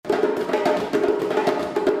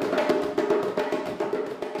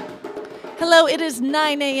Hello, it is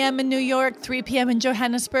 9 a.m. in New York, 3 p.m. in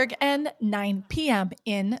Johannesburg, and 9 p.m.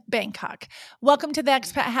 in Bangkok. Welcome to the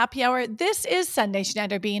Expat Happy Hour. This is Sunday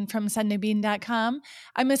Schneiderbean from SundayBean.com.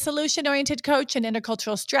 I'm a solution-oriented coach and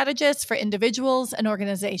intercultural strategist for individuals and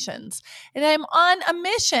organizations. And I'm on a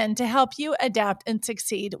mission to help you adapt and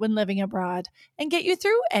succeed when living abroad and get you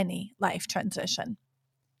through any life transition.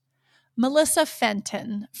 Melissa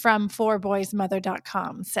Fenton from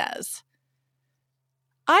FourBoysMother.com says,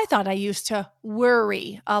 I thought I used to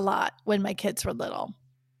worry a lot when my kids were little.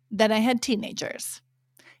 Then I had teenagers.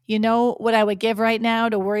 You know what I would give right now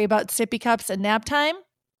to worry about sippy cups and nap time?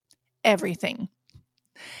 Everything.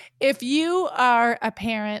 If you are a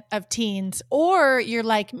parent of teens, or you're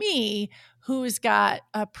like me who's got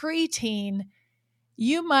a preteen,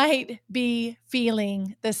 you might be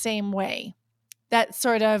feeling the same way. That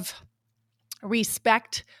sort of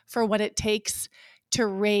respect for what it takes to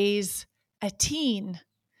raise a teen.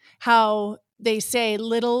 How they say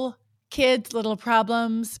little kids, little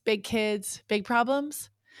problems, big kids, big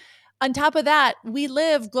problems. On top of that, we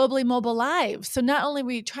live globally mobile lives. So not only are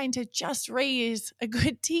we trying to just raise a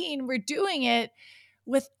good teen, we're doing it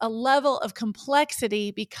with a level of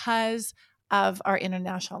complexity because of our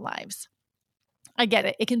international lives. I get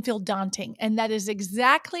it. It can feel daunting. And that is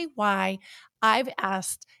exactly why I've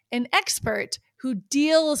asked an expert who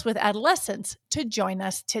deals with adolescents to join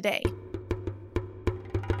us today.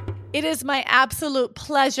 It is my absolute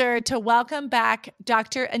pleasure to welcome back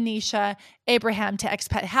Dr. Anisha Abraham to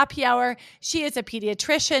Expat Happy Hour. She is a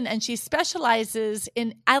pediatrician and she specializes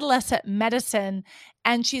in adolescent medicine,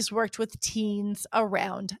 and she's worked with teens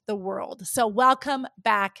around the world. So welcome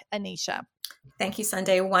back, Anisha. Thank you,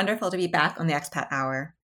 Sunday. Wonderful to be back on the Expat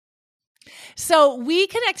Hour. So we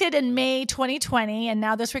connected in May 2020, and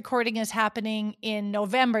now this recording is happening in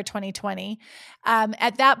November 2020.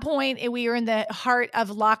 At that point, we were in the heart of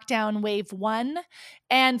lockdown wave 1.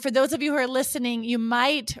 And for those of you who are listening, you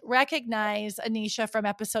might recognize Anisha from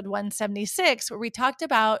episode 176, where we talked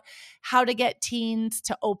about how to get teens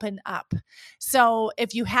to open up. So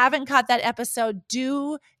if you haven't caught that episode,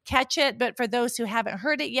 do catch it. But for those who haven't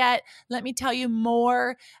heard it yet, let me tell you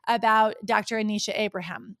more about Dr. Anisha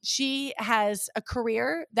Abraham. She has a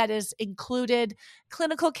career that has included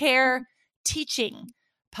clinical care, teaching,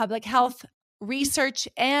 public health, research,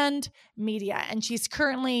 and media. And she's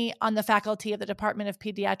currently on the faculty of the Department of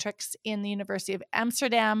Pediatrics in the University of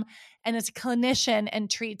Amsterdam and is a clinician and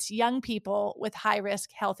treats young people with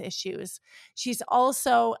high-risk health issues. She's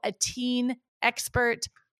also a teen expert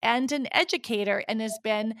and an educator and has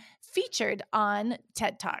been featured on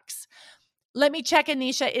TED Talks. Let me check,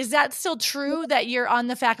 Anisha. Is that still true that you're on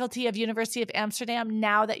the faculty of University of Amsterdam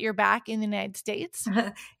now that you're back in the United States?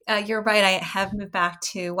 You're right. I have moved back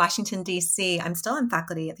to Washington, D.C. I'm still on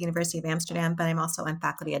faculty at the University of Amsterdam, but I'm also on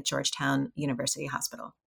faculty at Georgetown University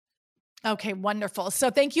Hospital. Okay, wonderful. So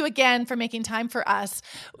thank you again for making time for us.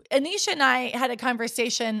 Anisha and I had a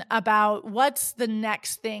conversation about what's the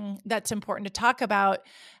next thing that's important to talk about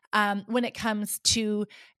when it comes to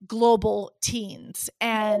global teens.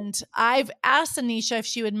 And I've asked Anisha if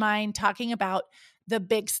she would mind talking about the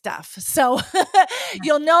big stuff. So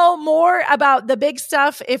you'll know more about the big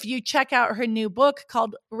stuff if you check out her new book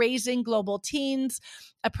called Raising Global Teens,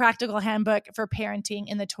 a practical handbook for parenting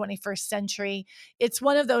in the 21st century. It's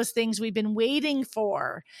one of those things we've been waiting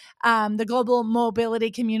for, the global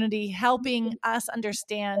mobility community helping us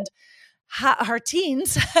understand our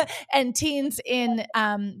teens and teens in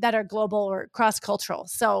that are global or cross-cultural.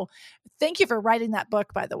 So thank you for writing that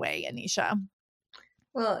book, by the way, Anisha.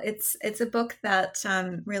 Well, it's a book that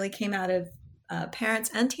really came out of parents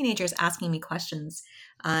and teenagers asking me questions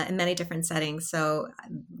in many different settings. So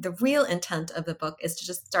the real intent of the book is to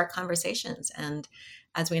just start conversations. And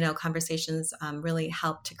as we know, conversations really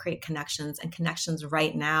help to create connections, and connections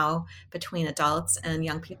right now between adults and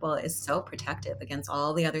young people is so protective against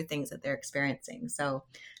all the other things that they're experiencing. So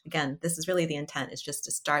again, this is really the intent, is just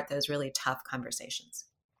to start those really tough conversations.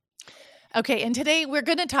 Okay, and today we're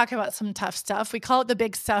going to talk about some tough stuff. We call it the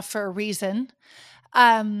big stuff for a reason.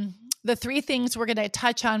 The three things we're going to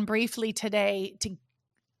touch on briefly today to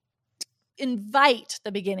invite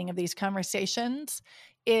the beginning of these conversations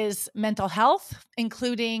is mental health,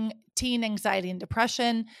 including teen anxiety and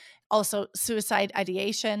depression, also suicide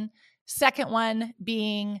ideation. Second one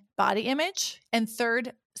being body image, and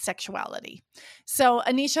third, sexuality. So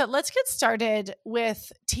Anisha, let's get started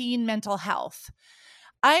with teen mental health.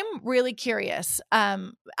 I'm really curious.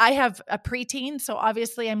 I have a preteen, so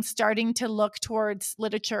obviously I'm starting to look towards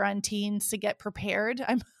literature on teens to get prepared.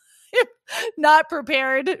 I'm not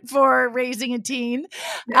prepared for raising a teen.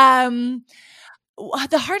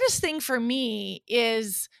 the hardest thing for me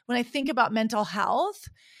is when I think about mental health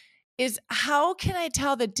is how can I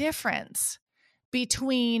tell the difference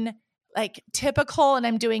between like typical, and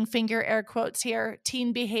I'm doing finger air quotes here,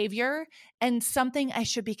 teen behavior and something I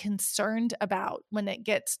should be concerned about when it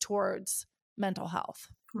gets towards mental health?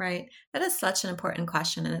 Right. That is such an important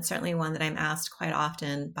question. And it's certainly one that I'm asked quite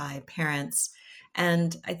often by parents.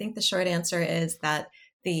 And I think the short answer is that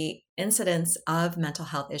the incidence of mental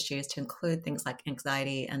health issues, to include things like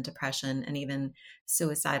anxiety and depression and even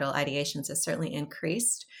suicidal ideations, has certainly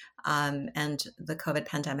increased. And the COVID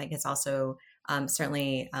pandemic has also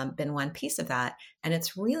certainly been one piece of that. And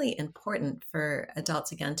it's really important for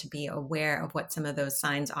adults, again, to be aware of what some of those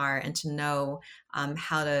signs are and to know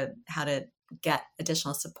how to get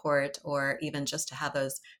additional support or even just to have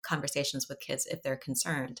those conversations with kids if they're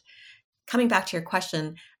concerned. Coming back to your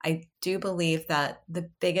question, I do believe that the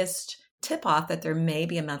biggest tip off that there may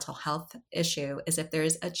be a mental health issue is if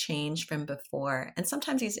there's a change from before. And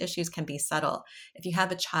sometimes these issues can be subtle. If you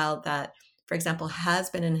have a child that, for example, has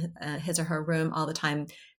been in his or her room all the time,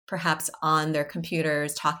 perhaps on their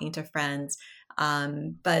computers, talking to friends,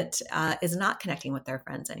 but is not connecting with their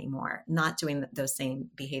friends anymore, not doing those same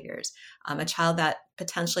behaviors. A child that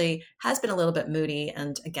potentially has been a little bit moody,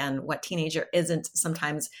 and again, what teenager isn't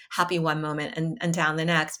sometimes happy one moment and down the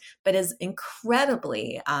next, but is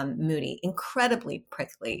incredibly moody, incredibly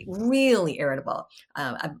prickly, really irritable,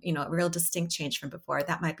 a real distinct change from before.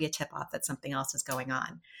 That might be a tip off that something else is going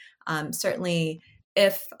on. Certainly,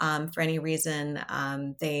 if for any reason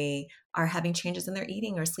they are having changes in their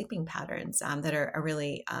eating or sleeping patterns that are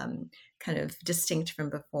really kind of distinct from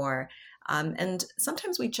before. And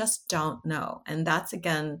sometimes we just don't know. And that's,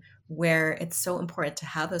 again, where it's so important to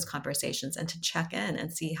have those conversations and to check in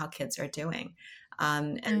and see how kids are doing.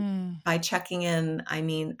 And Mm. by checking in, I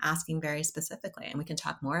mean asking very specifically, and we can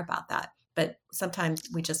talk more about that. But sometimes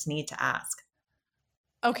we just need to ask.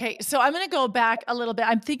 Okay, so I'm going to go back a little bit.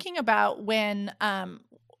 I'm thinking about when,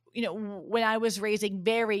 when I was raising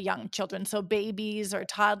very young children, so babies or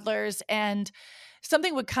toddlers, and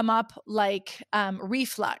something would come up like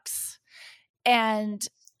reflux, and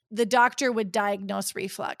the doctor would diagnose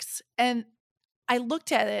reflux. And I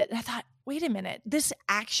looked at it and I thought, wait a minute, this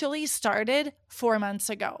actually started 4 months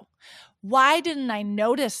ago. Why didn't I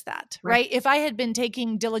notice that? Right. Right? If I had been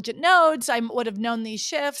taking diligent notes, I would have known these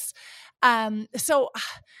shifts. So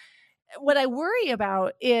what I worry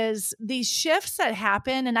about is these shifts that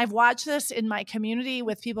happen. And I've watched this in my community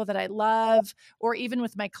with people that I love, or even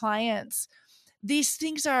with my clients. These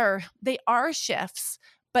things they are shifts,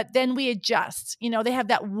 but then we adjust. They have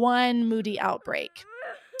that one moody outbreak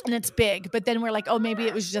and it's big, but then we're like, oh, maybe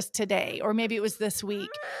it was just today, or maybe it was this week.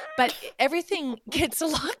 But everything gets a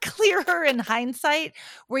lot clearer in hindsight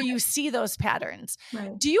where you see those patterns.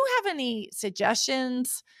 Right. Do you have any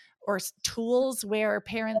suggestions or tools where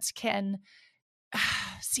parents can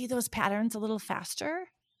see those patterns a little faster?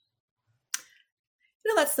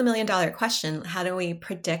 That's the million-dollar question. How do we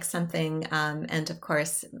predict something? And of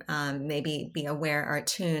course, maybe be aware or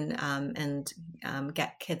tune and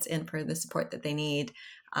get kids in for the support that they need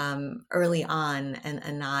early on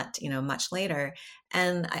and not, much later.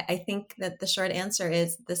 And I think that the short answer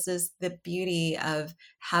is this is the beauty of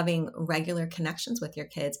having regular connections with your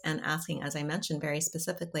kids and asking, as I mentioned, very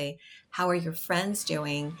specifically, how are your friends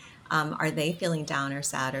doing? Are they feeling down or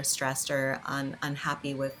sad or stressed or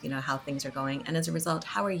unhappy with how things are going? And as a result,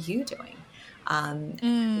 how are you doing? Um,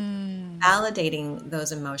 Mm. Validating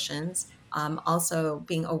those emotions, also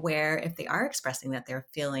being aware if they are expressing that they're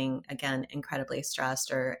feeling, again, incredibly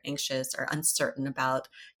stressed or anxious or uncertain about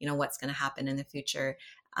what's going to happen in the future,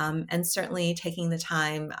 and certainly taking the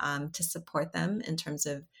time to support them in terms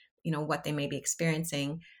of what they may be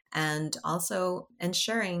experiencing, and also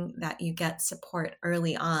ensuring that you get support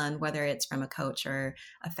early on, whether it's from a coach or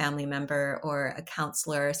a family member or a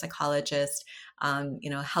counselor, psychologist,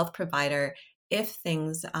 health provider, if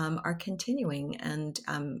things are continuing and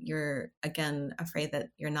you're, again, afraid that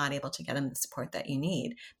you're not able to get them the support that you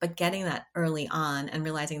need. But getting that early on and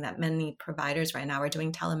realizing that many providers right now are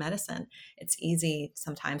doing telemedicine. It's easy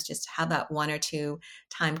sometimes just to have that one or two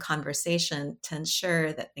time conversation to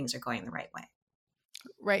ensure that things are going the right way.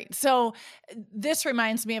 Right. So this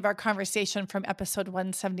reminds me of our conversation from episode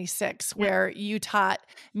 176, Yeah. where you taught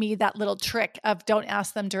me that little trick of don't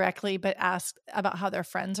ask them directly, but ask about how their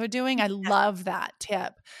friends are doing. I love that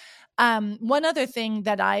tip. One other thing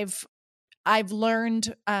that I've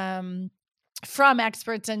learned from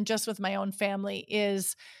experts and just with my own family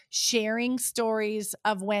is sharing stories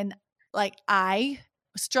of when like I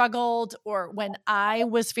struggled or when I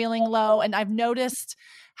was feeling low. And I've noticed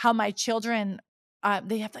how my children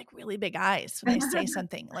they have like really big eyes when they say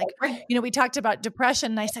something like, Right. we talked about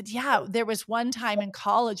depression and I said, yeah, there was one time in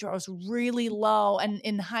college where I was really low. And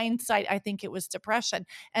in hindsight, I think it was depression,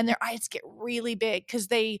 and their eyes get really big because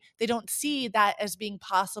they don't see that as being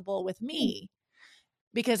possible with me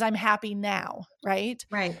because I'm happy now. Right.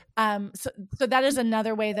 Right. So that is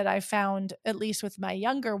another way that I found, at least with my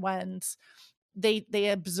younger ones, they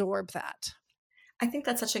absorb that. I think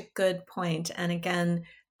that's such a good point. And again,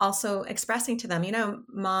 also expressing to them,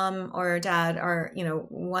 mom or dad, or,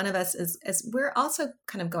 one of us is we're also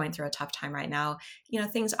kind of going through a tough time right now.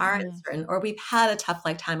 Things are Mhm. uncertain, or we've had a tough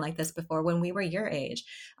time like this before when we were your age.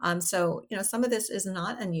 So, some of this is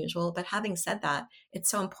not unusual, but having said that, it's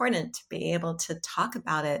so important to be able to talk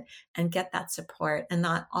about it and get that support and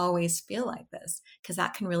not always feel like this, because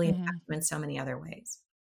that can really affect Mhm. you in so many other ways.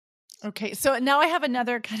 Okay, so now I have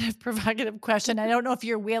another kind of provocative question. I don't know if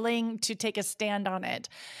you're willing to take a stand on it,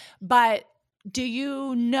 but do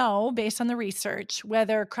you know, based on the research,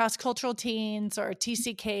 whether cross-cultural teens or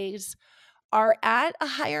TCKs are at a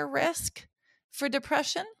higher risk for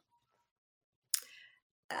depression?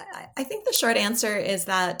 I think the short answer is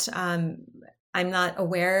that I'm not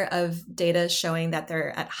aware of data showing that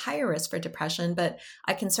they're at higher risk for depression, but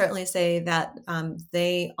I can certainly say that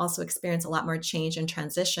they also experience a lot more change and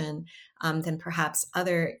transition than perhaps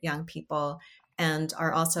other young people, and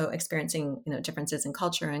are also experiencing differences in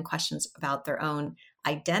culture and questions about their own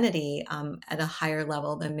identity at a higher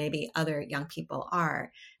level than maybe other young people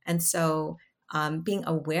are. And so being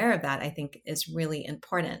aware of that, I think, is really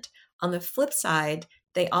important. On the flip side,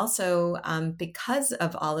 they also, because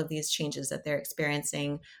of all of these changes that they're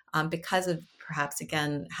experiencing, because of perhaps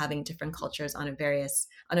again having different cultures on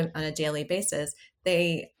a daily basis,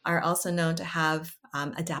 they are also known to have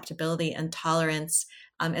adaptability and tolerance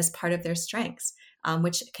as part of their strengths,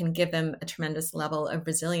 which can give them a tremendous level of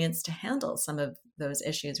resilience to handle some of those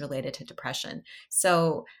issues related to depression.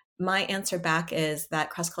 So my answer back is that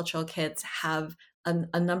cross-cultural kids have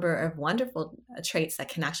a number of wonderful traits that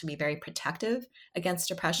can actually be very protective against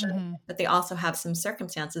depression, Mhm. but they also have some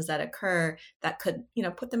circumstances that occur that could,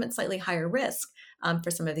 put them at slightly higher risk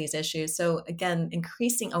for some of these issues. So again,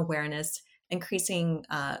 increasing awareness, increasing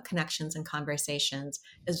connections and conversations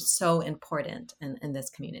is so important in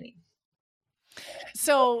this community.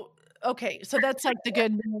 So, okay, so that's like the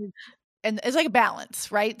good news, and it's like a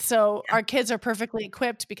balance, right? So Yeah. our kids are perfectly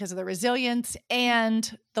equipped because of the resilience,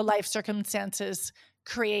 and the life circumstances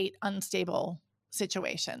create unstable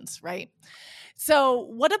situations, right? So,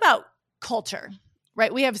 what about culture?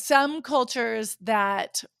 Right? We have some cultures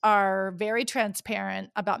that are very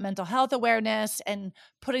transparent about mental health awareness and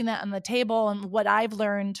putting that on the table. And what I've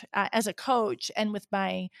learned as a coach and with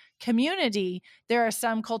my community, there are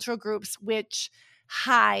some cultural groups which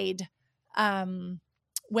hide um,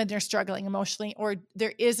 when they're struggling emotionally, or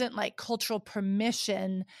there isn't like cultural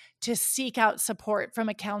permission to seek out support from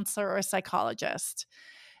a counselor or a psychologist.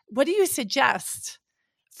 What do you suggest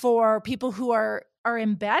for people who are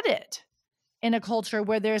embedded in a culture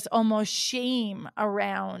where there's almost shame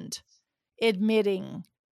around admitting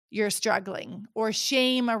you're struggling, or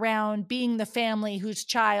shame around being the family whose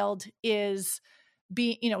child is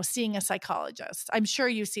seeing a psychologist? I'm sure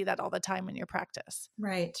you see that all the time in your practice.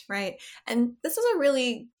 Right, right. And this is a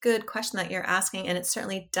really good question that you're asking. And it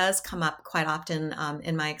certainly does come up quite often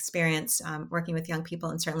in my experience working with young people,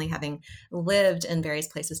 and certainly having lived in various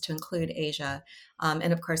places to include Asia.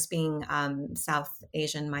 And of course, being South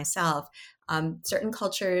Asian myself. Certain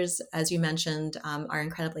cultures, as you mentioned, are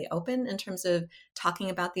incredibly open in terms of talking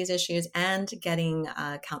about these issues and getting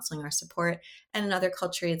counseling or support. And in other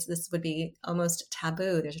cultures, this would be almost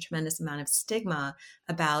taboo. There's a tremendous amount of stigma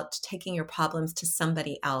about taking your problems to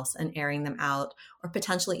somebody else and airing them out, or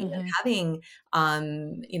potentially even Mhm. having,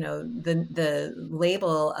 the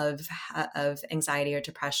label of anxiety or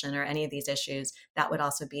depression or any of these issues. That would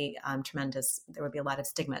also be tremendous. There would be a lot of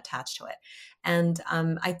stigma attached to it, and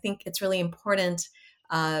I think it's really important.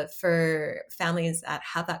 For families that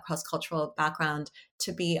have that cross-cultural background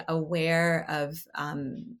to be aware of,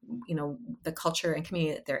 the culture and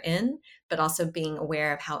community that they're in, but also being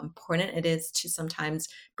aware of how important it is to sometimes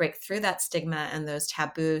break through that stigma and those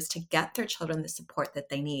taboos to get their children the support that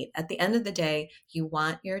they need. At the end of the day, you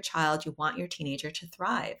want your child, you want your teenager to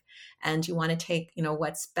thrive, and you want to take,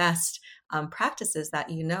 what's best practices that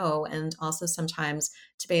and also sometimes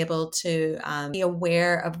to be able to be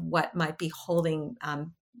aware of what might be holding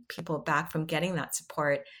people back from getting that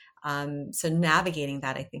support. So navigating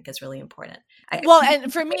that, I think, is really important. Well,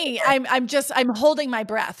 and for me, I'm holding my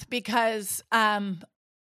breath because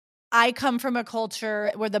I come from a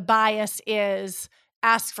culture where the bias is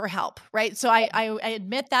ask for help, right? So I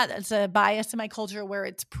admit that as a bias in my culture where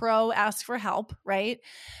it's pro ask for help, right?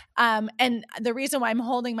 And the reason why I'm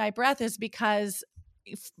holding my breath is because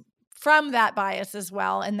from that bias as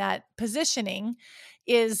well and that positioning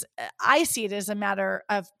is I see it as a matter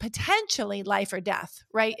of potentially life or death,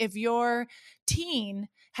 right? If your teen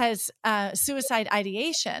has suicide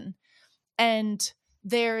ideation and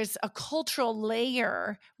there's a cultural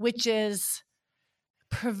layer which is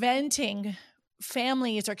preventing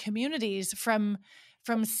families or communities from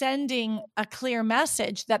sending a clear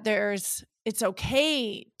message that it's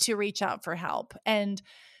okay to reach out for help and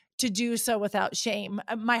to do so without shame,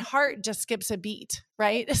 my heart just skips a beat,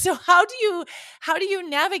 right? So how do you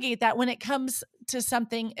navigate that when it comes to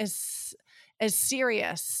something as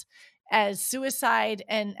serious as suicide,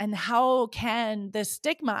 and how can the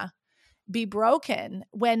stigma be broken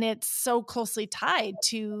when it's so closely tied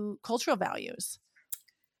to cultural values?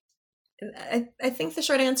 I think the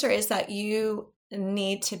short answer is that you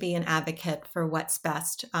need to be an advocate for what's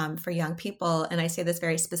best for young people. And I say this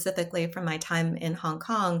very specifically from my time in Hong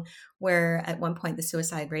Kong, where at one point the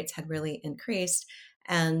suicide rates had really increased.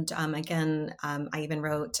 And I even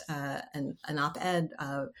wrote an op-ed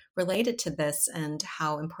related to this and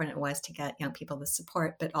how important it was to get young people the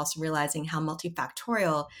support, but also realizing how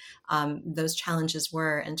multifactorial those challenges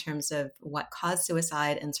were in terms of what caused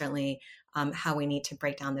suicide and certainly how we need to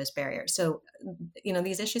break down those barriers. So,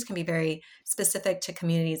 these issues can be very specific to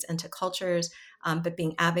communities and to cultures, but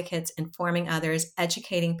being advocates, informing others,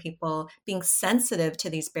 educating people, being sensitive to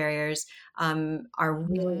these barriers are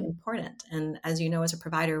really Mhm. important. And as you know, as a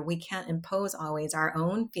provider, we can't impose always our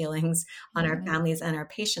own feelings on our Mhm. families and our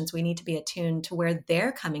patients. We need to be attuned to where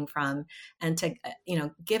they're coming from and to,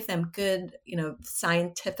 give them good,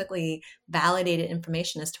 scientifically validated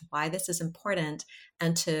information as to why this is important,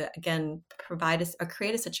 and to again provide or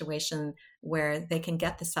create a situation where they can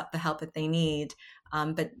get the help that they need,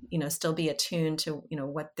 but still be attuned to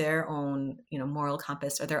what their own moral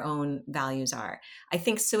compass or their own values are. I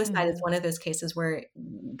think suicide is Mhm. one of those cases where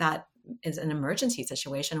that is an emergency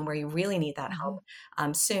situation where you really need that help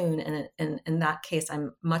Mhm. soon, and in that case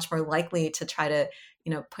I'm much more likely to try to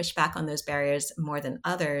push back on those barriers more than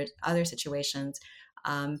other situations.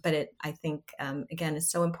 I think, again,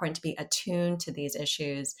 it's so important to be attuned to these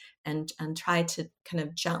issues and try to kind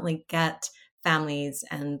of gently get families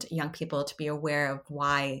and young people to be aware of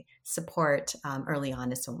why support early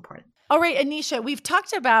on is so important. All right, Anisha, we've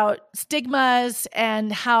talked about stigmas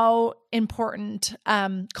and how important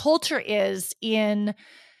culture is in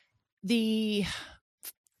the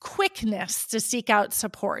quickness to seek out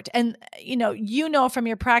support. And you know from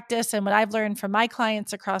your practice and what I've learned from my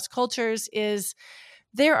clients across cultures is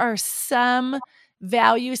there are some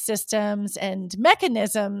value systems and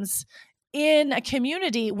mechanisms in a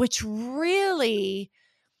community which really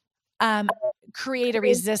um, create a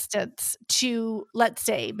resistance to, let's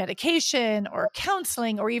say, medication or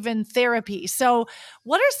counseling or even therapy. So,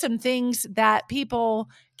 what are some things that people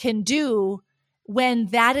can do when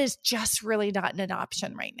that is just really not an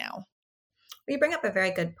option right now? You bring up a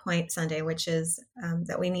very good point, Sunday, which is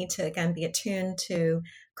that we need to, again, be attuned to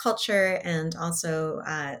culture and also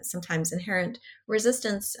sometimes inherent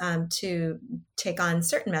resistance to take on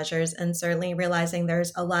certain measures, and certainly realizing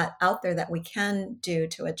there's a lot out there that we can do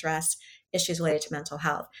to address issues related to mental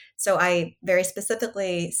health. So I very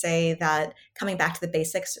specifically say that coming back to the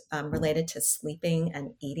basics related to sleeping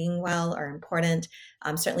and eating well are important.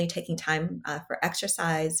 Certainly taking time for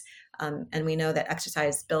exercise, and we know that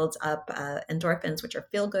exercise builds up endorphins, which are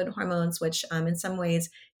feel good hormones, which in some ways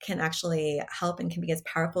can actually help and can be as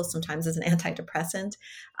powerful sometimes as an antidepressant.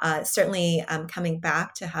 Certainly, coming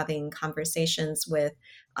back to having conversations with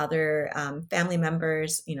other family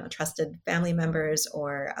members, trusted family members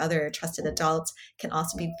or other trusted adults can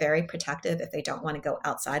also be very protective if they don't want to go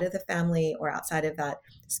outside of the family or outside of that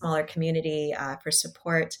smaller community for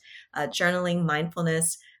support. Journaling,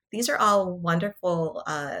 mindfulness, these are all wonderful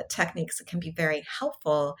techniques that can be very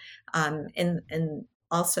helpful in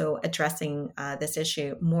also addressing this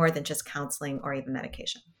issue more than just counseling or even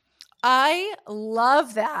medication. I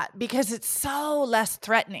love that because it's so less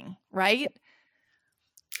threatening, right?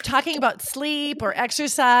 Talking about sleep or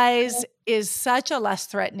exercise is such a less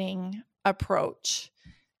threatening approach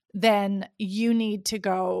than you need to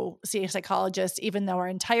go see a psychologist, even though our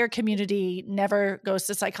entire community never goes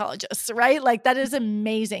to psychologists, right? Like that is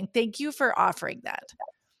amazing. Thank you for offering that.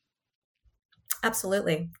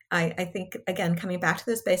 Absolutely. I think, again, coming back to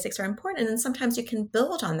those basics are important. And sometimes you can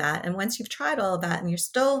build on that. And once you've tried all of that and you're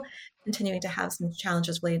still continuing to have some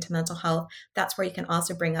challenges related to mental health, that's where you can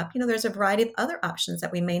also bring up, there's a variety of other options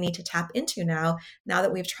that we may need to tap into now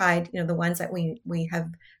that we've tried, the ones that we have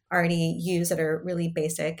already used that are really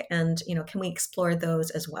basic. And, can we explore those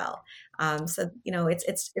as well?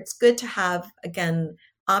 It's good to have, again,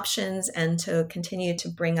 options and to continue to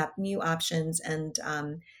bring up new options and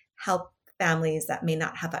help families that may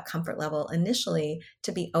not have that comfort level initially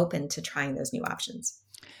to be open to trying those new options.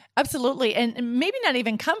 Absolutely. And maybe not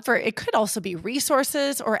even comfort. It could also be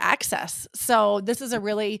resources or access. So this is a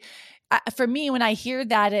really, for me, when I hear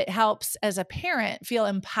that, it helps as a parent feel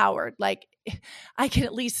empowered. Like I can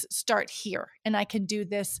at least start here and I can do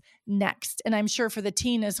this next. And I'm sure for the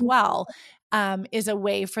teen as well, is a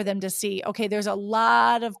way for them to see, okay, there's a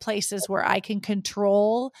lot of places where I can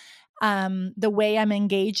control the way I'm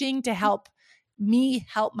engaging to help me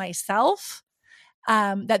help myself,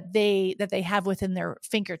 that they have within their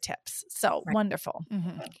fingertips. So Right. wonderful.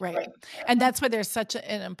 Right. And that's why there's such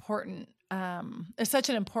an important, there's such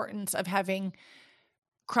an importance of having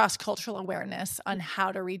cross-cultural awareness on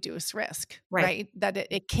how to reduce risk, Right. right? That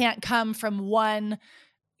it can't come from one,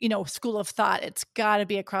 school of thought. It's got to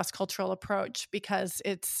be a cross-cultural approach because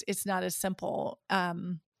it's not as simple.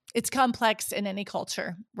 It's complex in any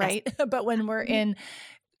culture, Yes. right? But when we're in,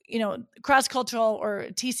 cross-cultural or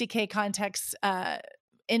TCK contexts,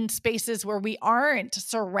 in spaces where we aren't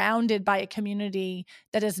surrounded by a community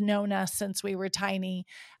that has known us since we were tiny,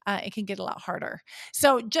 it can get a lot harder.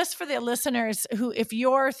 So just for the listeners who, if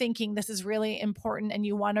you're thinking this is really important and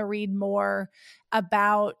you want to read more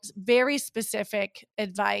about very specific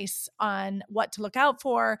advice on what to look out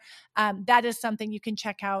for, that is something you can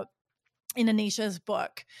check out in Anisha's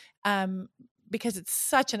book, because it's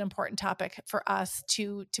such an important topic for us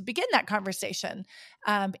to begin that conversation,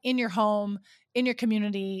 in your home, in your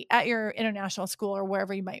community, at your international school, or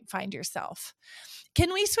wherever you might find yourself.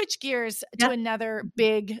 Can we switch gears to Yeah. another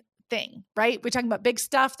big thing, right? We're talking about big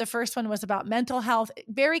stuff. The first one was about mental health.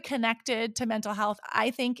 Very connected to mental health,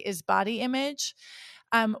 I think, is body image.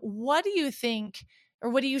 What do you think, or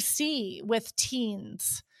what do you see with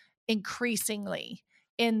teens increasingly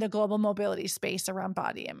in the global mobility space around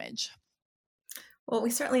body image? Well,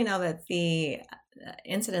 we certainly know that the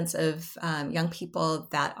incidence of young people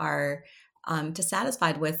that are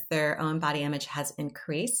dissatisfied with their own body image has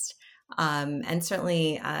increased. And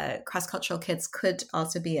certainly, cross cultural kids could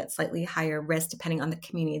also be at slightly higher risk depending on the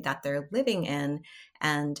community that they're living in.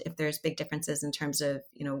 And if there's big differences in terms of,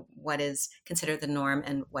 what is considered the norm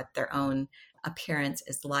and what their own appearance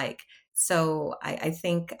is like. So I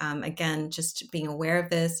think, again, just being aware of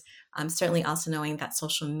this, certainly also knowing that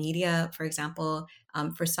social media, for example,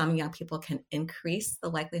 for some young people can increase the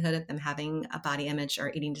likelihood of them having a body image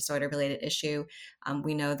or eating disorder related issue.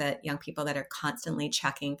 We know that young people that are constantly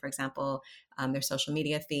checking, for example, their social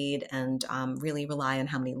media feed and really rely on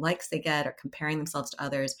how many likes they get or comparing themselves to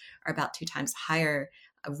others are about 2 times higher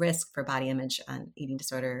risk for body image and eating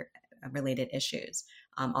disorder related issues.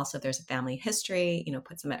 Also, if there's a family history,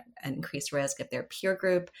 puts them at an increased risk. If their peer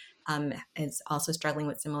group is also struggling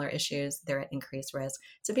with similar issues, they're at increased risk.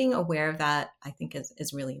 So being aware of that, I think,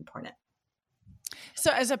 is really important.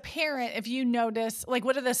 So as a parent, if you notice, like,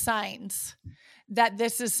 what are the signs that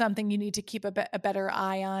this is something you need to keep a better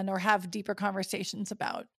eye on or have deeper conversations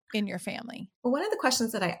about in your family? Well, one of the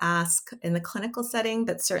questions that I ask in the clinical setting,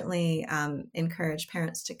 but certainly encourage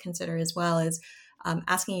parents to consider as well, is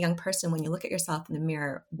asking a young person, when you look at yourself in the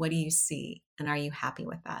mirror, what do you see? And are you happy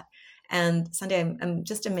with that? And Sunday, I'm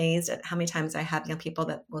just amazed at how many times I have young people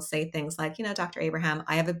that will say things like, Dr. Abraham,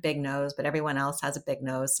 I have a big nose, but everyone else has a big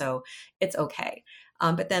nose, so it's okay.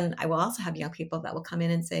 But then I will also have young people that will come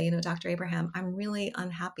in and say, Dr. Abraham, I'm really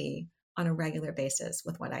unhappy on a regular basis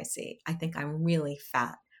with what I see. I think I'm really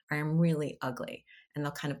fat or I'm really ugly. And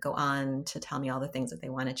they'll kind of go on to tell me all the things that they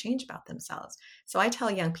want to change about themselves. So I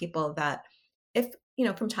tell young people that if,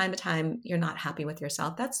 from time to time you're not happy with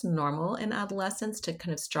yourself, that's normal in adolescence to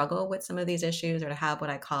kind of struggle with some of these issues or to have what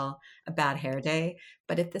I call a bad hair day.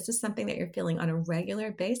 But if this is something that you're feeling on a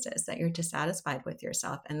regular basis, that you're dissatisfied with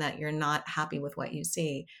yourself and that you're not happy with what you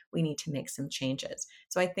see, we need to make some changes.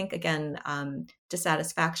 So I think, again,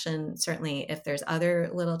 dissatisfaction, certainly if there's other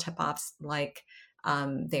little tip offs like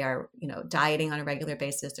they are, dieting on a regular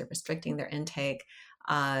basis, they're restricting their intake.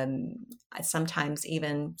 Um, Sometimes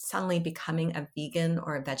even suddenly becoming a vegan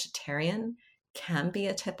or a vegetarian can be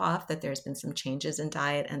a tip off that there's been some changes in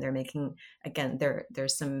diet and they're making, again,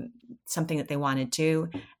 there's something that they want to do.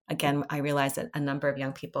 Again, I realize that a number of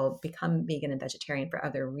young people become vegan and vegetarian for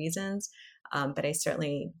other reasons. But I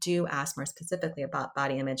certainly do ask more specifically about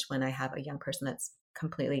body image when I have a young person that's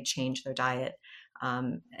completely changed their diet.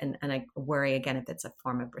 And I worry again if it's a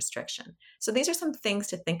form of restriction. So these are some things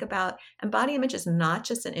to think about. And body image is not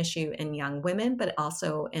just an issue in young women, but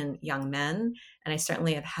also in young men. And I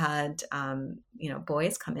certainly have had,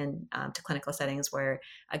 boys come in to clinical settings where,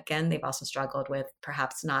 again, they've also struggled with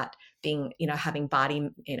perhaps not being, having body,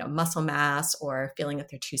 muscle mass, or feeling that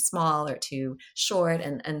they're too small or too short,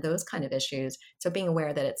 and those kind of issues. So being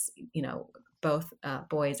aware that it's, both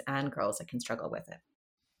boys and girls that can struggle with it.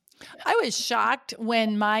 I was shocked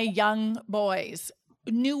when my young boys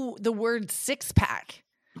knew the word six pack.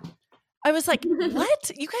 I was like,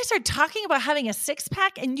 what? You guys are talking about having a six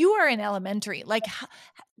pack and you are in elementary. Like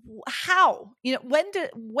how?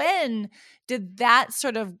 When did that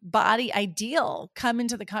sort of body ideal come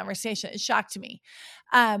into the conversation? It shocked me.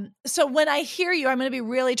 So when I hear you, I'm going to be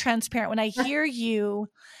really transparent. When I hear you,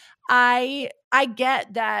 I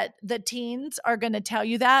get that the teens are going to tell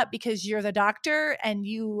you that because you're the doctor and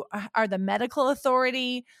you are the medical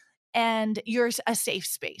authority and you're a safe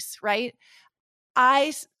space, right?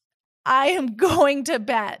 I am going to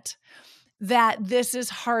bet that this is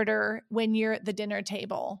harder when you're at the dinner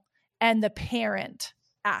table and the parent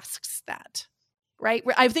asks that, right?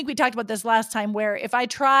 I think we talked about this last time where if I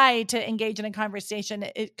try to engage in a conversation,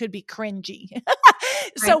 it could be cringy.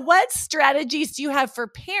 So Right. what strategies do you have for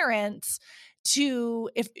parents to,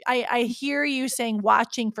 if I hear you saying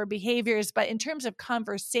watching for behaviors, but in terms of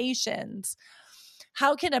conversations,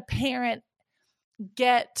 how can a parent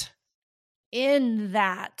get in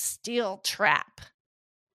that steel trap?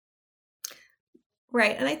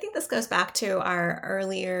 Right. And I think this goes back to our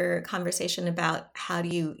earlier conversation about how do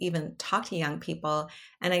you even talk to young people.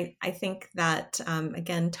 And I think that,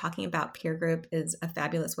 again, talking about peer group is a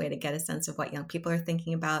fabulous way to get a sense of what young people are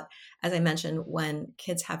thinking about. As I mentioned, when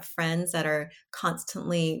kids have friends that are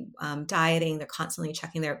constantly dieting, they're constantly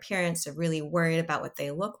checking their appearance, they're really worried about what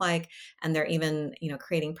they look like, and they're even,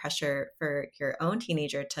 creating pressure for your own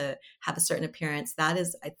teenager to have a certain appearance, that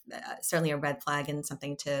is certainly a red flag and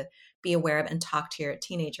something to be aware of and talk to your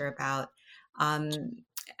teenager about.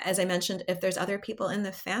 As I mentioned, if there's other people in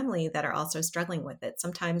the family that are also struggling with it,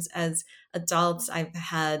 sometimes as adults, I've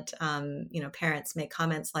had, parents make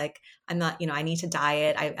comments like, I'm not, I need to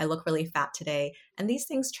diet. I look really fat today. And these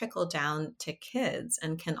things trickle down to kids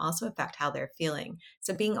and can also affect how they're feeling.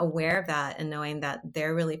 So being aware of that and knowing that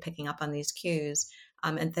they're really picking up on these cues,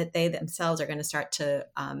 and that they themselves are going to start to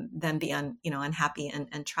then be unhappy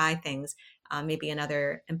and try things, maybe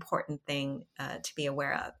another important thing to be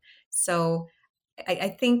aware of. So I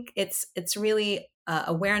think it's really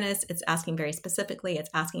awareness. It's asking very specifically. It's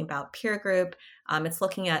asking about peer group. It's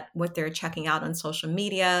looking at what they're checking out on social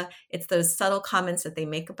media. It's those subtle comments that they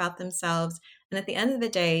make about themselves. And at the end of the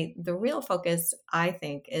day, the real focus, I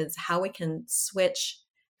think, is how we can switch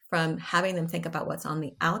from having them think about what's on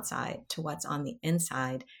the outside to what's on the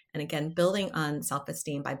inside. And again, building on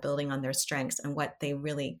self-esteem by building on their strengths and what they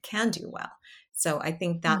really can do well. So I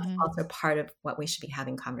think that's Mm-hmm. also part of what we should be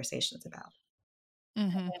having conversations about.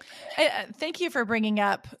 Mm-hmm. Thank you for bringing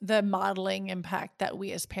up the modeling impact that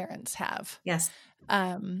we as parents have. Yes.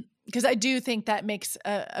 Because I do think that makes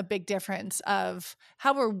a big difference of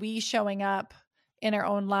how are we showing up in our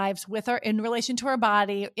own lives in relation to our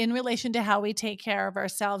body, in relation to how we take care of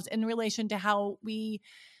ourselves, in relation to how we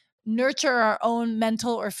nurture our own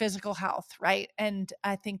mental or physical health, right? And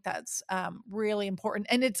I think that's really important.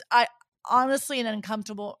 And it's honestly an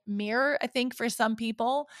uncomfortable mirror, I think, for some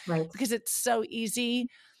people, Right. because it's so easy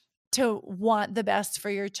to want the best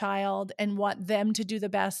for your child and want them to do the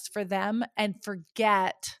best for them and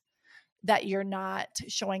forget that you're not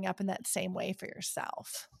showing up in that same way for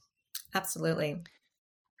yourself. Absolutely.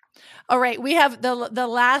 All right, we have the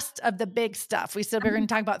last of the big stuff. We said we were going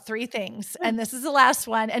to talk about 3 things, and this is the last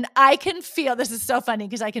one. And I can feel, this is so funny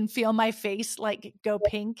because I can feel my face like go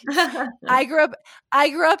pink. I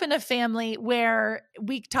grew up in a family where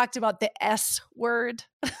we talked about the S word.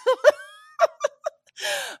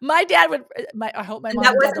 My dad would. I hope my And mom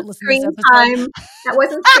that and dad wasn't don't listen to this screen episode. time. That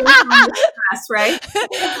wasn't screen time with stress, right?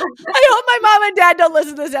 I hope my mom and dad don't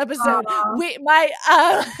listen to this episode. Aw.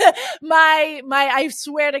 I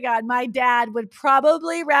swear to God, my dad would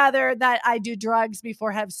probably rather that I do drugs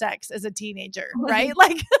before have sex as a teenager, right?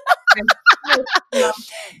 Like,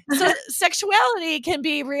 so sexuality can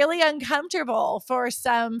be really uncomfortable for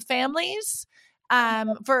some families.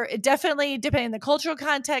 For definitely depending on the cultural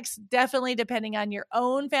context, definitely depending on your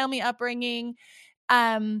own family upbringing.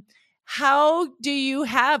 How do you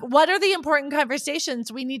what are the important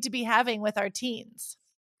conversations we need to be having with our teens?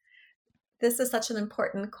 this is such an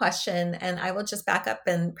important question. And I will just back up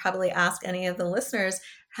and probably ask any of the listeners,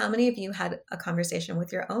 how many of you had a conversation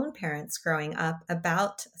with your own parents growing up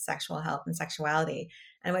about sexual health and sexuality?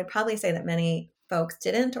 And I would probably say that many folks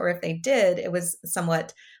didn't, or if they did, it was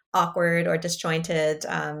somewhat awkward or disjointed.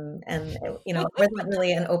 And, it wasn't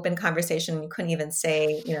really an open conversation. You couldn't even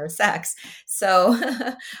say, sex. So,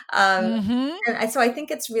 um, Mm-hmm. and so I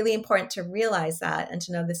think it's really important to realize that and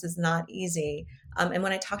to know this is not easy. And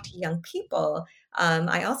when I talk to young people,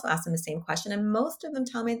 I also ask them the same question, and most of them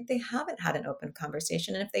tell me that they haven't had an open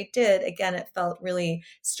conversation. And if they did, again, it felt really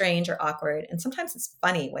strange or awkward. And sometimes it's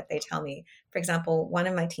funny what they tell me. For example, one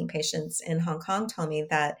of my teen patients in Hong Kong told me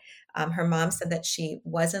that her mom said that she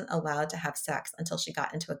wasn't allowed to have sex until she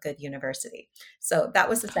got into a good university. So that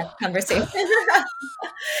was the sex conversation.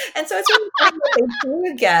 And so it's really important what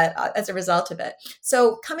they do get as a result of it.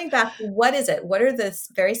 So coming back, what is it? What are the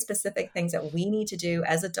very specific things that we need to do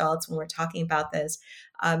as adults when we're talking about this?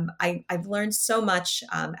 I've learned so much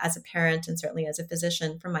as a parent and certainly as a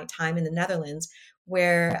physician from my time in the Netherlands,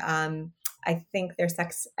 where I think their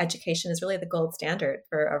sex education is really the gold standard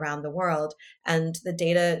for around the world. And the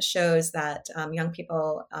data shows that young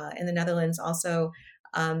people in the Netherlands also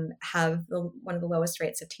have one of the lowest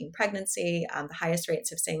rates of teen pregnancy, the highest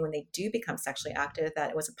rates of saying when they do become sexually active that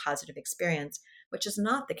it was a positive experience, which is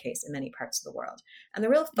not the case in many parts of the world. And the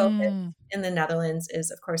real focus Mm. in the Netherlands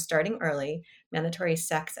is, of course, starting early. Mandatory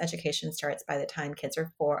sex education starts by the time kids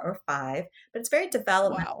are 4 or 5, but it's very Wow.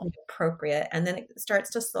 developmentally appropriate, and then it starts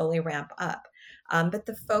to slowly ramp up. But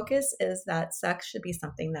the focus is that sex should be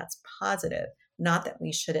something that's positive, not that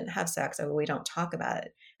we shouldn't have sex or we don't talk about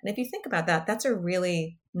it. And if you think about that, that's a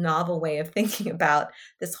really novel way of thinking about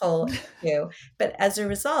this whole issue. But as a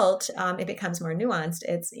result, it becomes more nuanced.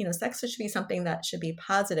 It's, sex should be something that should be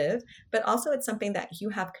positive, but also it's something that you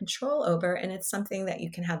have control over, and it's something that you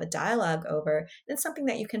can have a dialogue over, and it's something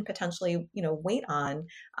that you can potentially, wait on.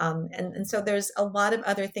 And so there's a lot of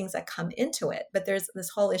other things that come into it, but there's this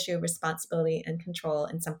whole issue of responsibility and control,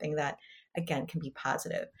 and something that, again, can be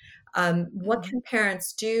positive. What Mhm. can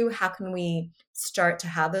parents do? How can we start to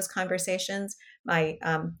have those conversations? My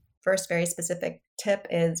first very specific tip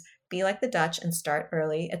is be like the Dutch and start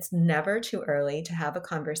early. It's never too early to have a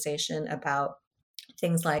conversation about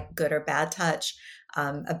things like good or bad touch,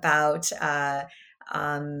 about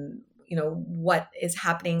what is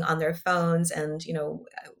happening on their phones, and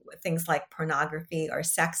things like pornography or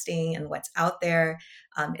sexting and what's out there.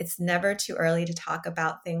 It's never too early to talk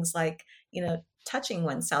about things like touching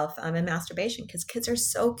oneself and masturbation, because kids are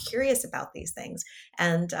so curious about these things,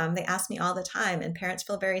 and they ask me all the time, and parents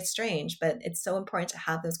feel very strange, but it's so important to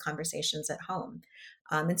have those conversations at home.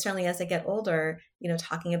 And certainly as they get older,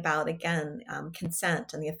 talking about, again,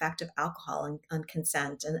 consent and the effect of alcohol on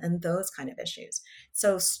consent, and those kind of issues.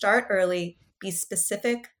 So start early, be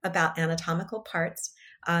specific about anatomical parts.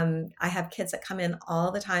 I have kids that come in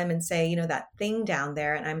all the time and say, that thing down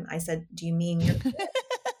there. And I said, do you mean your—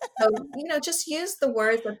 so, just use the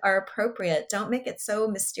words that are appropriate. Don't make it so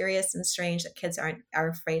mysterious and strange that kids are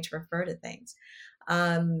afraid to refer to things.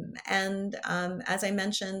 And as I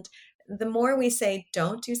mentioned, the more we say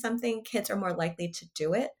don't do something, kids are more likely to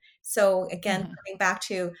do it. So again, Mhm. coming back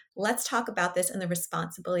to, let's talk about this and the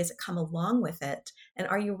responsibilities that come along with it. And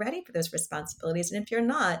are you ready for those responsibilities? And if you're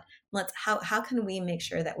not, how can we make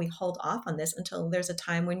sure that we hold off on this until there's a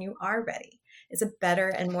time when you are ready? It's a better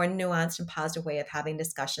and more nuanced and positive way of having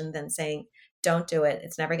discussion than saying, don't do it.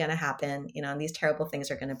 It's never going to happen. And these terrible things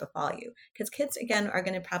are going to befall you. Because kids, again, are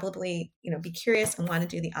going to probably, be curious and want to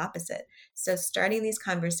do the opposite. So starting these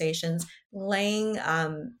conversations, laying,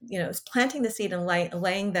 planting the seed and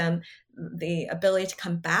laying them the ability to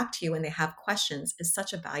come back to you when they have questions is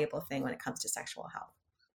such a valuable thing when it comes to sexual health.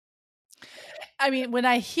 I mean, when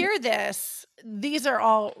I hear this, these are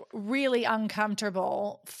all really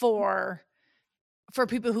uncomfortable for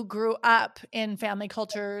people who grew up in family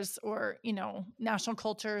cultures or, national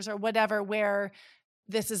cultures or whatever, where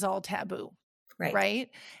this is all taboo, Right. right?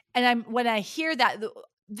 And when I hear that,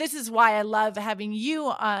 this is why I love having you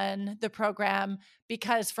on the program,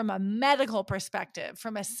 because from a medical perspective,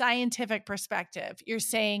 from a scientific perspective, you're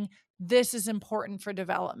saying this is important for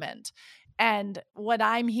development. And what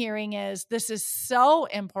I'm hearing is this is so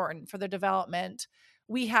important for the development.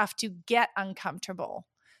 We have to get uncomfortable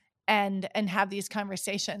and have these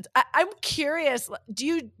conversations. I'm curious, do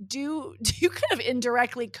you kind of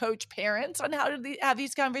indirectly coach parents on how to have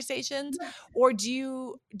these conversations, or do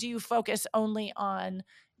you focus only on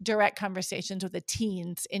direct conversations with the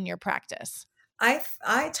teens in your practice?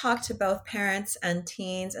 I talk to both parents and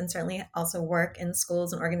teens, and certainly also work in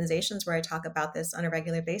schools and organizations where I talk about this on a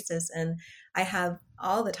regular basis. And I have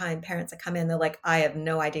all the time parents that come in, they're like, I have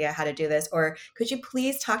no idea how to do this. Or could you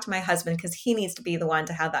please talk to my husband? Because he needs to be the one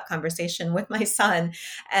to have that conversation with my son.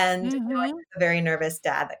 And Mm-hmm. a very nervous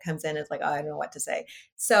dad that comes in is like, oh, I don't know what to say.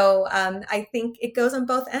 So I think it goes on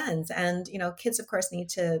both ends. And, kids, of course, need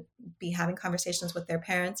to be having conversations with their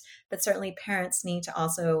parents, but certainly parents need to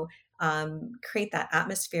also create that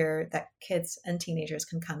atmosphere that kids and teenagers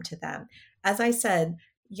can come to them. As I said,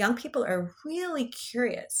 young people are really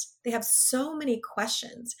curious. They have so many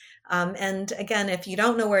questions. And again, if you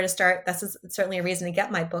don't know where to start, this is certainly a reason to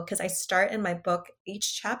get my book, because I start in my book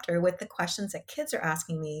each chapter with the questions that kids are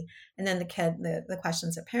asking me, and then the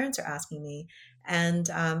questions that parents are asking me. And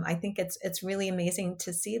I think it's really amazing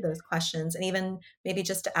to see those questions, and even maybe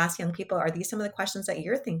just to ask young people, are these some of the questions that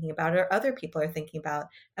you're thinking about or other people are thinking about?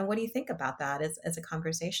 And what do you think about that as a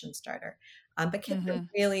conversation starter? But kids are Mm-hmm.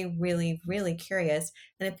 really, really, really curious.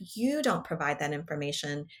 And if you don't provide that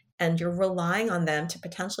information and you're relying on them to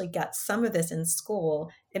potentially get some of this in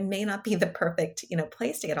school, it may not be the perfect,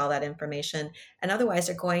 place to get all that information. And otherwise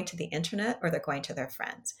they're going to the internet or they're going to their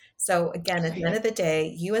friends. So again, at the end Right. of the day,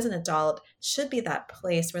 you as an adult should be that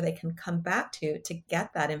place where they can come back to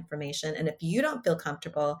get that information. And if you don't feel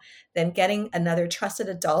comfortable, then getting another trusted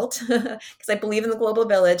adult, because I believe in the global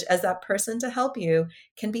village, as that person to help you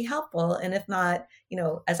can be helpful. And if not,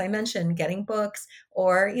 as I mentioned, getting books,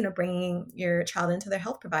 or bringing your child into their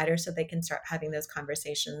health provider so they can start having those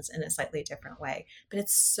conversations in a slightly different way. But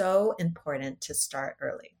it's so important to start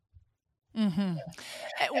early. Mm-hmm.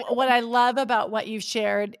 What I love about what you've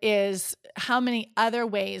shared is how many other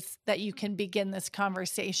ways that you can begin this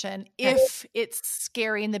conversation Right. if it's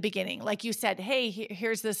scary in the beginning. Like you said, hey,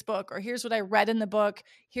 here's this book, or here's what I read in the book.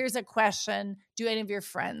 Here's a question. Do any of your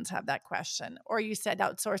friends have that question? Or you said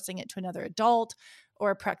outsourcing it to another adult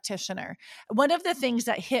or a practitioner. One of the things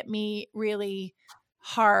that hit me really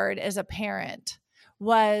hard as a parent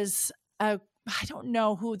was I don't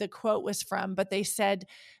know who the quote was from, but they said,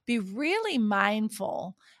 be really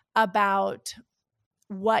mindful about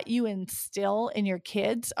what you instill in your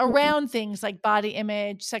kids around things like body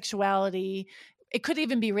image, sexuality. It could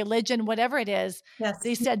even be religion, whatever it is. Yes.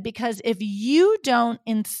 They said, because if you don't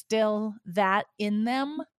instill that in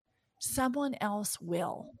them, someone else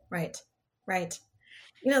will. Right. Right.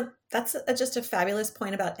 That's just a fabulous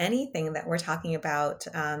point about anything that we're talking about,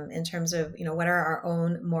 in terms of, what are our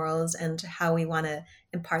own morals and how we want to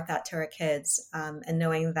impart that to our kids, and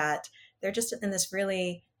knowing that they're just in this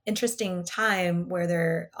really interesting time where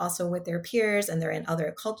they're also with their peers and they're in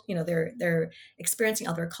other culture, they're experiencing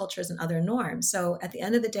other cultures and other norms. So at the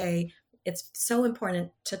end of the day, it's so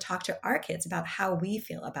important to talk to our kids about how we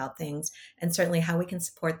feel about things, and certainly how we can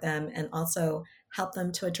support them, and also help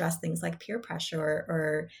them to address things like peer pressure,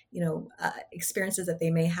 or experiences that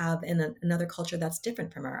they may have in another culture that's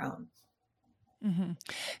different from our own. Mhm.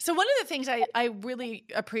 So one of the things I really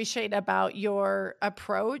appreciate about your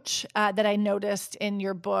approach that I noticed in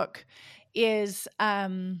your book is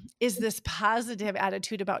this positive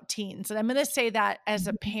attitude about teens. And I'm going to say that as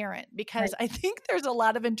a parent, because Right. I think there's a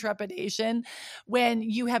lot of intrepidation when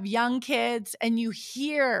you have young kids and you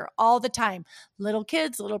hear all the time, little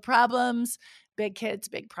kids, little problems, big kids,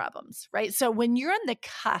 big problems, right? So when you're on the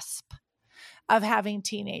cusp of having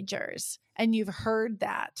teenagers and you've heard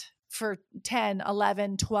that for 10,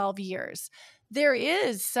 11, 12 years, there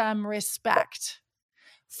is some respect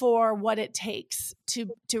for what it takes to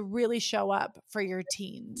really show up for your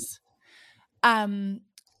teens. Um,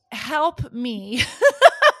 Help me.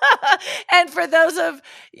 And for those of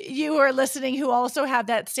you who are listening who also have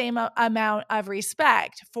that same amount of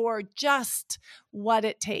respect for just what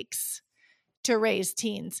it takes to raise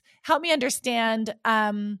teens, help me understand,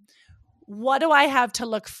 what do I have to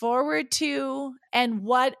look forward to, and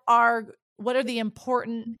what are the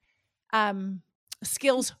important um,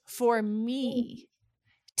 skills for me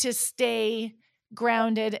to stay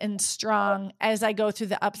grounded and strong as I go through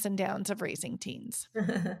the ups and downs of raising teens?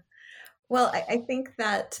 Well, I think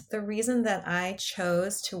that the reason that I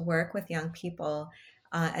chose to work with young people,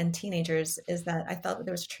 and teenagers, is that I felt that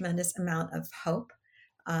there was a tremendous amount of hope,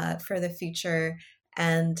 for the future,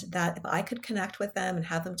 and that if I could connect with them and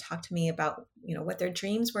have them talk to me about, what their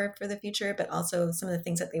dreams were for the future, but also some of the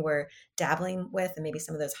things that they were dabbling with, and maybe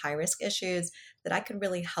some of those high risk issues, that I could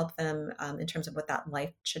really help them, in terms of what that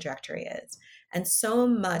life trajectory is. And so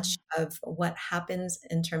much of what happens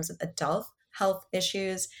in terms of adult health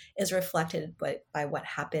issues is reflected by what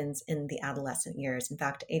happens in the adolescent years. In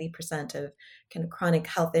fact, 80% of kind of chronic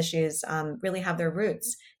health issues, really have their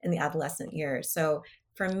roots in the adolescent years. So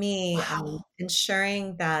for me, Wow.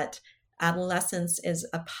 ensuring that adolescence is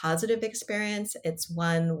a positive experience. It's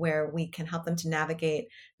one where we can help them to navigate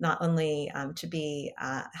not only to be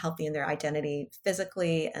healthy in their identity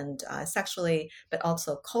physically and sexually, but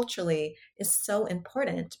also culturally is so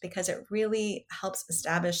important because it really helps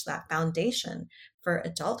establish that foundation for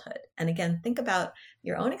adulthood. And again, think about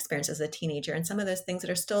your own experience as a teenager and some of those things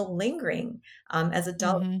that are still lingering as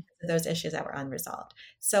adults, Mm-hmm. those issues that were unresolved.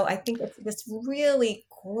 So I think it's this really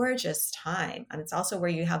gorgeous time. And it's also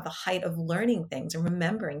where you have the height of learning things and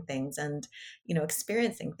remembering things and,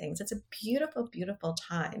 experiencing things. It's a beautiful, beautiful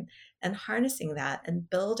time. And harnessing that and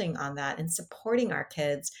building on that and supporting our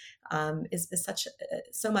kids is such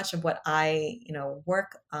so much of what I,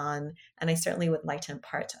 work on. And I certainly would like to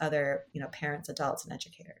impart to other, parents, adults, and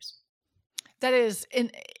educators. That is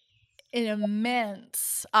an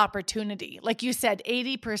immense opportunity. Like you said,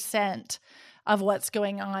 80% of what's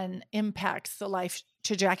going on impacts the life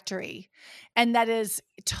trajectory. And that is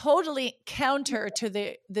totally counter to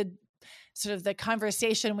the sort of the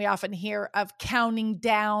conversation we often hear of counting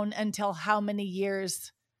down until how many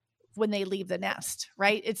years when they leave the nest,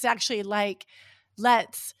 right? It's actually like,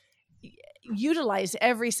 let's utilize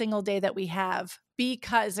every single day that we have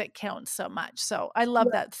because it counts so much. So I love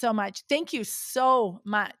that so much. Thank you so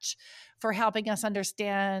much for helping us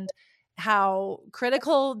understand how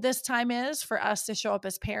critical this time is for us to show up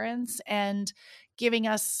as parents and giving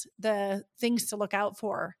us the things to look out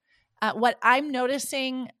for. What I'm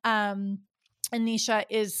noticing, Anisha,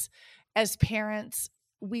 is as parents,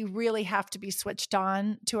 we really have to be switched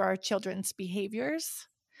on to our children's behaviors,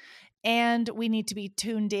 and we need to be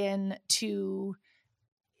tuned in to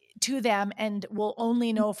them, and we'll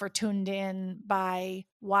only know if we're tuned in by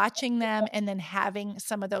watching them and then having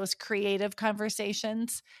some of those creative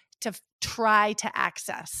conversations to try to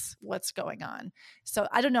access what's going on. So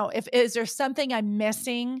I don't know, if is there something I'm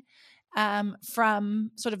missing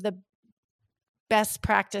from sort of the best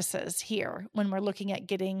practices here when we're looking at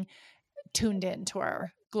getting tuned in to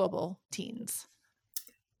our global teens?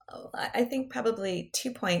 Oh, I think probably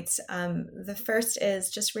 2 points. The first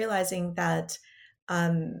is just realizing that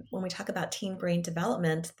when we talk about teen brain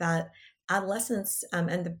development, that adolescence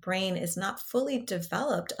and the brain is not fully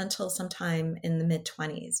developed until sometime in the mid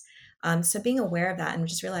 20s. So being aware of that and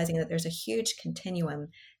just realizing that there's a huge continuum,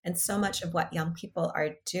 and so much of what young people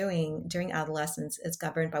are doing during adolescence is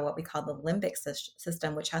governed by what we call the limbic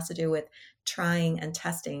system, which has to do with trying and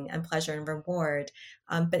testing and pleasure and reward,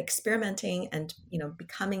 but experimenting and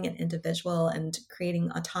becoming an individual and creating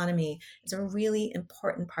autonomy is a really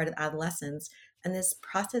important part of adolescence. And this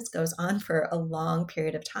process goes on for a long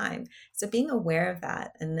period of time. So being aware of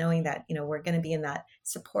that and knowing that, we're going to be in that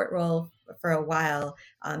support role for a while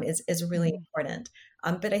is really Mhm. important.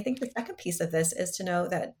 But I think the second piece of this is to know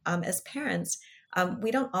that as parents,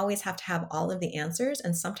 we don't always have to have all of the answers.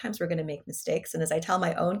 And sometimes we're going to make mistakes. And as I tell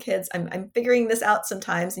my own kids, I'm figuring this out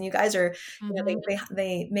sometimes. And you guys are, Mhm.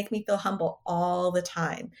 they make me feel humble all the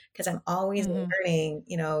time because I'm always Mhm.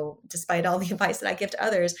 learning, despite all the advice that I give to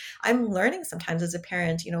others. I'm learning sometimes as a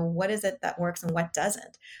parent, what is it that works and what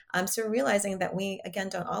doesn't. So realizing that we, again,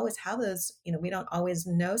 don't always have those, we don't always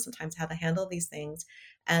know sometimes how to handle these things,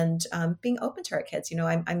 and being open to our kids.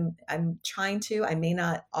 I'm trying to. I may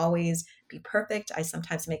not always be perfect. I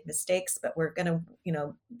sometimes make mistakes, but we're going to,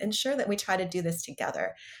 ensure that we try to do this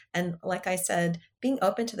together. And like I said, being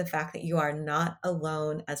open to the fact that you are not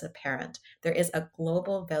alone as a parent. There is a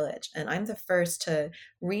global village, and I'm the first to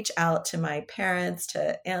reach out to my parents,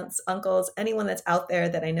 to aunts, uncles, anyone that's out there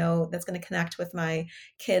that I know that's going to connect with my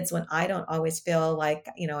kids when I don't always feel like,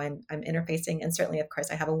 I'm interfacing. And certainly, of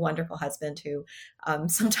course, I have a wonderful husband who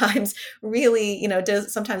sometimes really,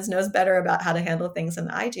 does sometimes knows better about how to handle things than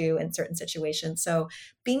I do in certain situations. So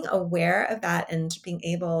being aware of that and being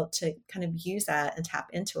able to kind of use that and tap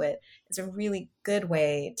into it is a really good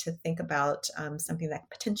way to think about something that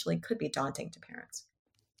potentially could be daunting to parents.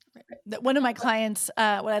 One of my clients,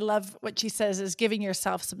 what I love what she says is giving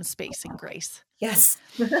yourself some space and grace. Yes.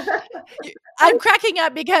 I'm cracking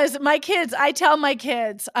up because I tell my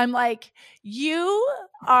kids, I'm like, you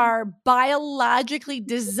are biologically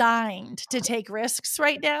designed to take risks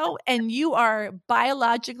right now, and you are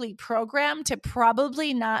biologically programmed to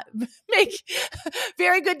probably not make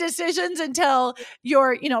very good decisions until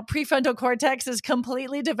your, prefrontal cortex is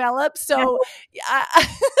completely developed. So,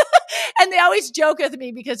 and they always joke with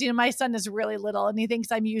me because, my son is really little and he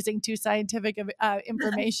thinks I'm using too scientific of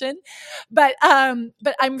information. But I'm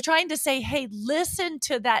trying to say, hey, listen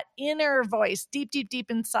to that inner voice deep, deep,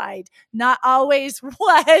 deep inside, not always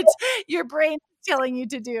what your brain is telling you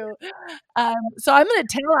to do. So I'm going to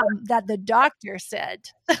tell him that the doctor said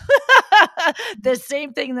the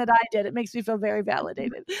same thing that I did. It makes me feel very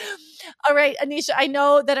validated. All right, Anisha, I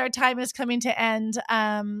know that our time is coming to end.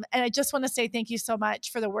 And I just want to say thank you so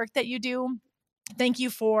much for the work that you do. Thank you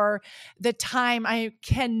for the time. I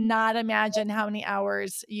cannot imagine how many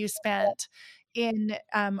hours you spent in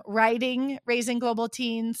writing Raising Global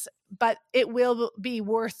Teens, but it will be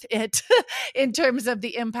worth it in terms of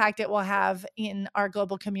the impact it will have in our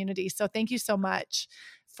global community. So thank you so much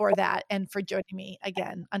for that and for joining me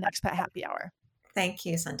again on Expat Happy Hour. Thank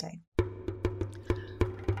you, Sunday.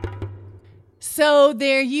 So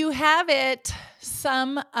there you have it,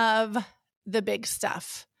 some of the big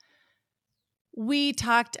stuff. We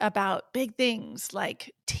talked about big things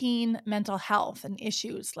like teen mental health and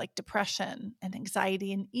issues like depression and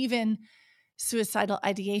anxiety and even suicidal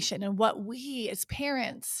ideation, and what we as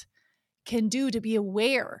parents can do to be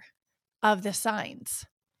aware of the signs.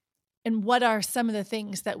 And what are some of the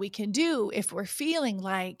things that we can do if we're feeling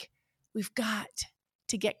like we've got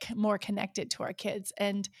to get more connected to our kids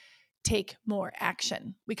and take more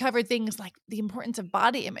action. We covered things like the importance of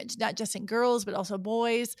body image, not just in girls, but also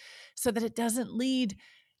boys, so that it doesn't lead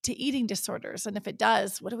to eating disorders. And if it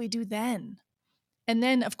does, what do we do then? And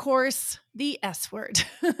then, of course, the S word.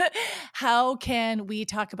 How can we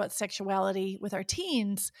talk about sexuality with our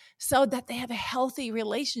teens so that they have a healthy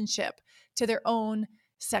relationship to their own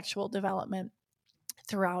sexual development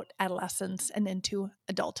throughout adolescence and into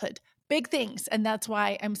adulthood? Big things. And that's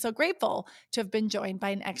why I'm so grateful to have been joined by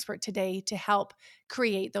an expert today to help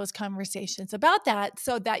create those conversations about that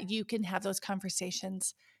so that you can have those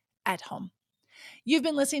conversations at home. You've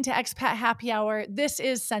been listening to Expat Happy Hour. This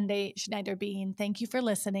is Sunday Schneider Bean. Thank you for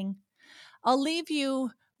listening. I'll leave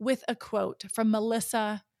you with a quote from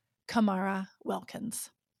Melissa Kamara Wilkins.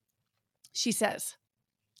 She says,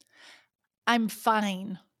 "I'm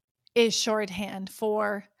fine is shorthand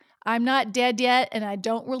for I'm not dead yet and I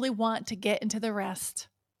don't really want to get into the rest.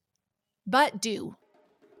 But do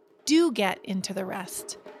get into the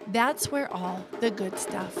rest. That's where all the good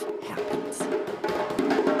stuff happens."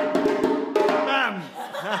 Bam!